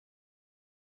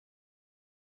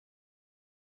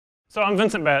So I'm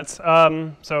Vincent Batts.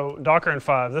 So Docker in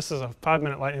 5. This is a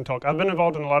 5-minute lightning talk. I've been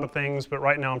involved in a lot of things, but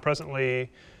right now I'm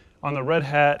presently on the Red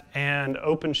Hat and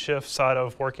OpenShift side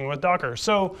of working with Docker.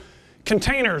 So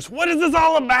containers, what is this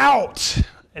all about?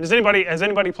 And has anybody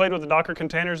played with the Docker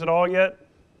containers at all yet?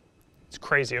 It's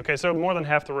crazy. Okay, so more than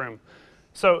half the room.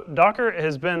 So Docker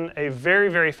has been a very,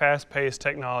 very fast-paced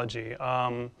technology.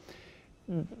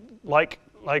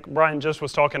 Like Brian just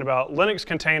was talking about, Linux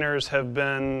containers have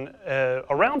been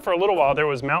around for a little while. There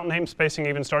was mount namespacing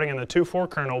even starting in the 2.4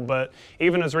 kernel, but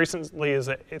even as recently as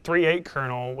a 3.8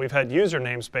 kernel, we've had user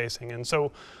namespacing. And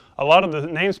so a lot of the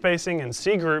namespacing and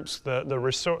cgroups,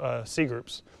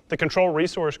 the control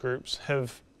resource groups,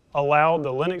 have allowed the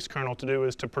Linux kernel to do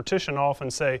is to partition off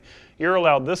and say, you're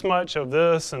allowed this much of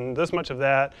this and this much of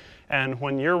that, and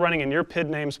when you're running in your PID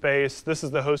namespace, this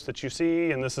is the host that you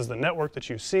see, and this is the network that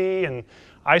you see, and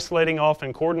isolating off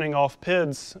and cordoning off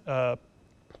PIDs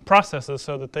processes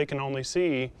so that they can only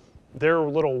see their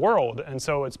little world. And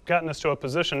so it's gotten us to a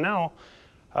position now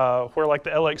where like the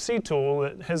LXC tool,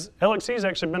 LXC has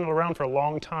actually been around for a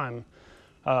long time.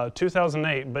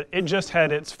 2008, but it just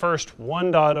had its first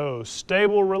 1.0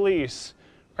 stable release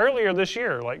earlier this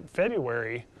year, like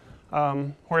February.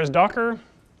 Whereas Docker,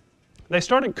 they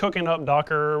started cooking up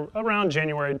Docker around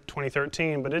January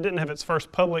 2013, but it didn't have its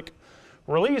first public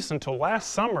release until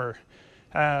last summer.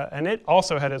 And it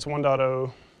also had its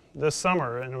 1.0 this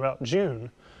summer in about June.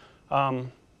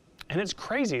 And it's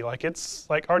crazy, like it's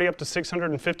like already up to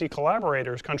 650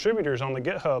 contributors on the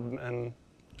GitHub, and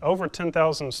over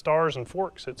 10,000 stars and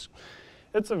forks.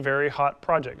 It's a very hot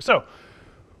project. So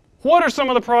what are some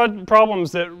of the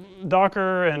problems that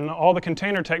Docker and all the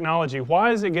container technology,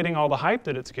 why is it getting all the hype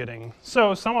that it's getting?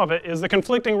 So some of it is the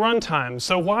conflicting runtimes.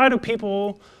 So why do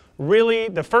people really,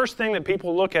 the first thing that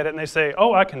people look at it and they say,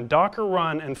 oh, I can Docker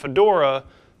run in Fedora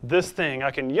this thing,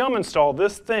 I can yum install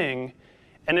this thing,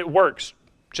 and it works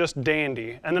just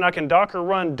dandy. And then I can Docker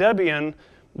run Debian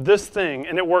this thing,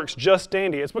 and it works just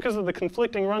dandy. It's because of the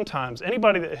conflicting runtimes.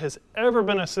 Anybody that has ever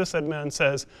been a sysadmin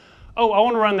says, oh, I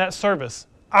want to run that service.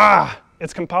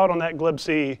 It's compiled on that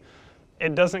glibc.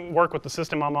 It doesn't work with the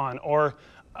system I'm on. Or,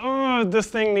 oh, this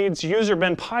thing needs user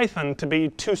bin Python to be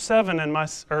 2.7 in my,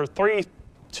 or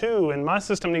 3.2, and my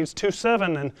system needs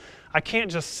 2.7, and I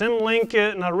can't just symlink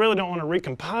it, and I really don't want to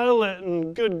recompile it,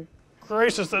 and good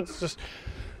gracious, that's just,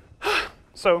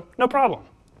 so no problem.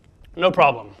 No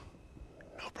problem.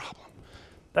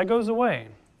 That goes away.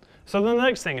 So then the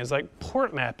next thing is like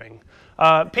port mapping.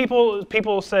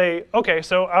 People say, okay,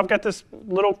 so I've got this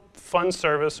little fun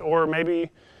service, or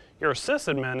maybe you're a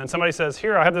sysadmin and somebody says,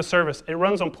 here, I have this service. It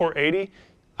runs on port 80.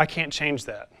 I can't change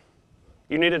that.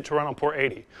 You need it to run on port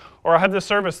 80. Or I have this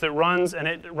service that runs and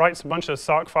it writes a bunch of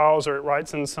sock files, or it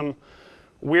writes in some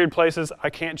weird places. I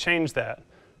can't change that.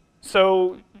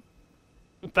 So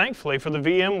thankfully, for the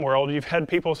VM world, you've had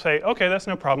people say, okay, that's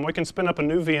no problem. We can spin up a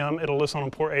new VM. It'll listen on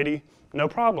port 80. No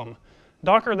problem.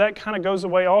 Docker, that kind of goes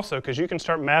away also, because you can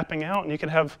start mapping out, and you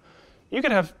could have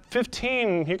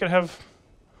 15, you could have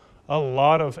a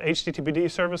lot of HTTPD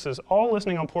services all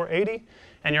listening on port 80,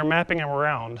 and you're mapping them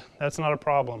around. That's not a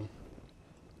problem.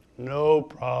 No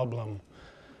problem.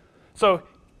 So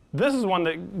this is one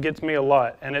that gets me a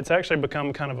lot, and it's actually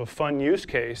become kind of a fun use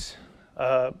case.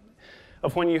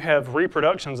 Of when you have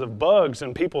reproductions of bugs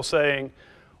and people saying,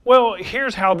 well,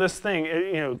 here's how this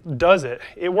thing does it.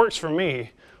 It works for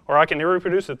me, or I can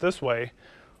reproduce it this way.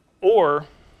 Or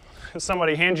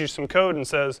somebody hands you some code and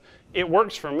says, it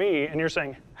works for me, and you're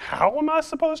saying, how am I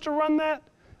supposed to run that?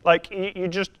 Like you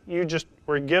just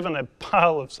were given a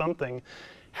pile of something.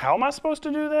 How am I supposed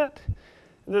to do that?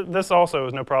 This also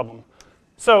is no problem.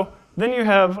 So then you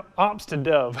have ops to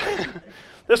dev.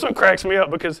 This one cracks me up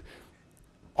because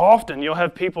often you'll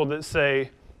have people that say,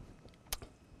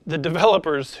 the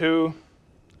developers who,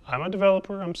 I'm a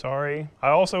developer, I'm sorry. I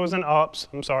also was in ops,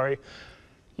 I'm sorry.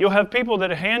 You'll have people that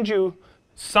hand you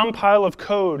some pile of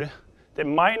code that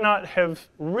might not have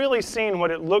really seen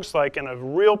what it looks like in a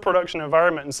real production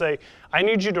environment and say, I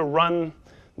need you to run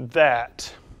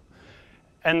that.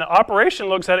 And the operation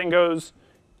looks at it and goes,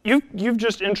 You've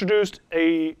just introduced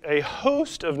a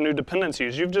host of new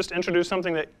dependencies. You've just introduced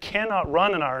something that cannot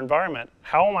run in our environment.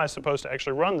 How am I supposed to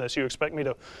actually run this? You expect me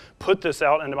to put this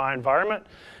out into my environment?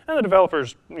 And the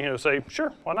developers say,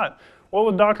 sure, why not? Well,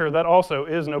 with Docker, that also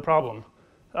is no problem.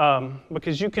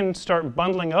 Because you can start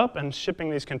bundling up and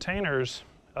shipping these containers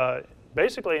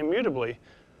basically immutably.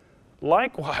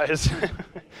 Likewise,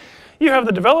 you have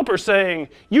the developer saying,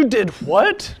 you did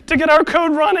what to get our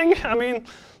code running? I mean,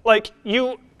 like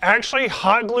you actually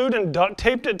hot glued and duct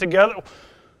taped it together.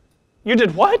 You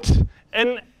did what?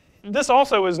 And this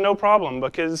also is no problem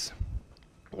because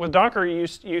with Docker,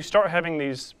 you start having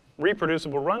these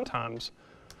reproducible runtimes.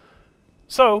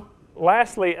 So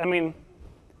lastly, I mean,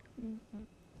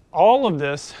 all of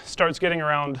this starts getting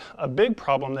around a big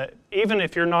problem that even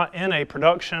if you're not in a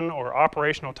production or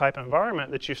operational type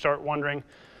environment, that you start wondering,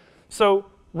 so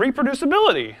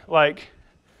reproducibility, like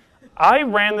I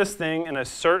ran this thing in a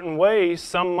certain way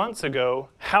some months ago,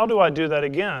 how do I do that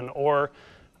again? Or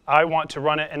I want to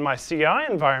run it in my CI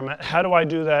environment, how do I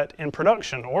do that in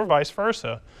production, or vice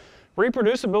versa?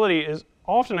 Reproducibility is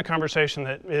often a conversation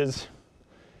that is,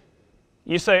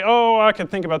 you say, oh, I could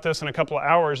think about this in a couple of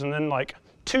hours, and then like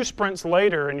 2 sprints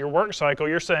later in your work cycle,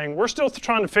 you're saying, we're still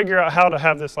trying to figure out how to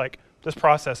have this, like, this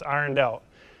process ironed out.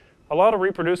 A lot of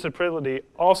reproducibility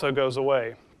also goes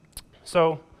away.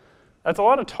 So that's a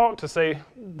lot of talk to say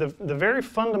the very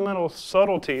fundamental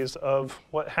subtleties of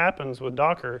what happens with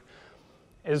Docker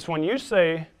is when you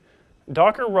say,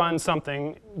 Docker run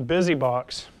something,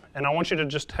 busybox, and I want you to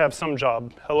just have some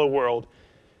job, hello world,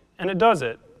 and it does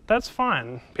it. That's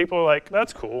fine. People are like,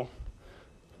 that's cool.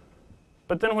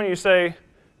 But then when you say,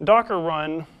 Docker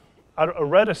run a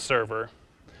Redis server,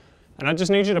 and I just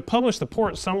need you to publish the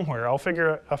port somewhere, I'll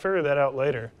figure that out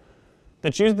later,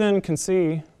 that you then can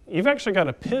see you've actually got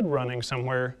a PID running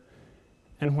somewhere,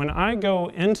 and when I go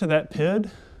into that PID,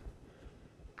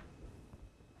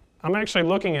 I'm actually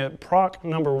looking at proc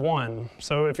number 1.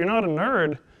 So if you're not a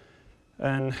nerd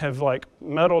and have like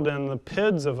meddled in the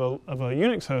PIDs of a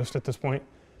Unix host at this point,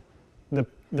 the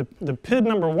PID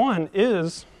number 1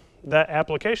 is that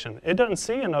application. It doesn't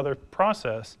see another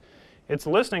process. It's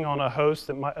listening on a host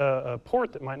that might, a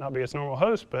port that might not be its normal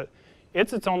host, but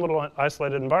it's its own little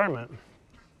isolated environment.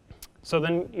 So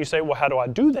then you say, well, how do I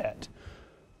do that?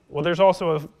 Well, there's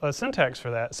also a syntax for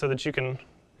that so that you can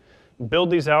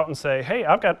build these out and say, hey,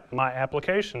 I've got my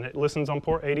application. It listens on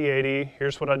port 8080.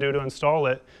 Here's what I do to install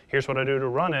it. Here's what I do to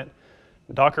run it.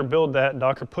 Docker build that.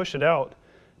 Docker push it out.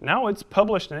 Now it's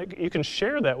published, and you can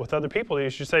share that with other people.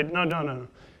 You should say, no, no, no.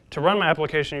 To run my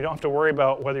application, you don't have to worry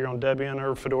about whether you're on Debian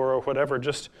or Fedora or whatever.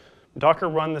 Just Docker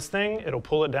run this thing. It'll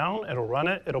pull it down. It'll run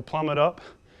it. It'll plumb it up.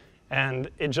 And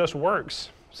it just works.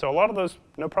 So a lot of those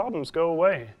no problems go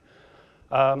away.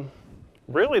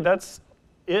 Really, that's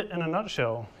it in a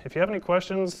nutshell. If you have any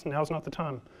questions, now's not the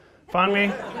time. Find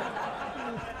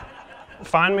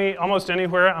me almost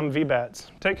anywhere. I'm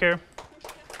VBATS. Take care.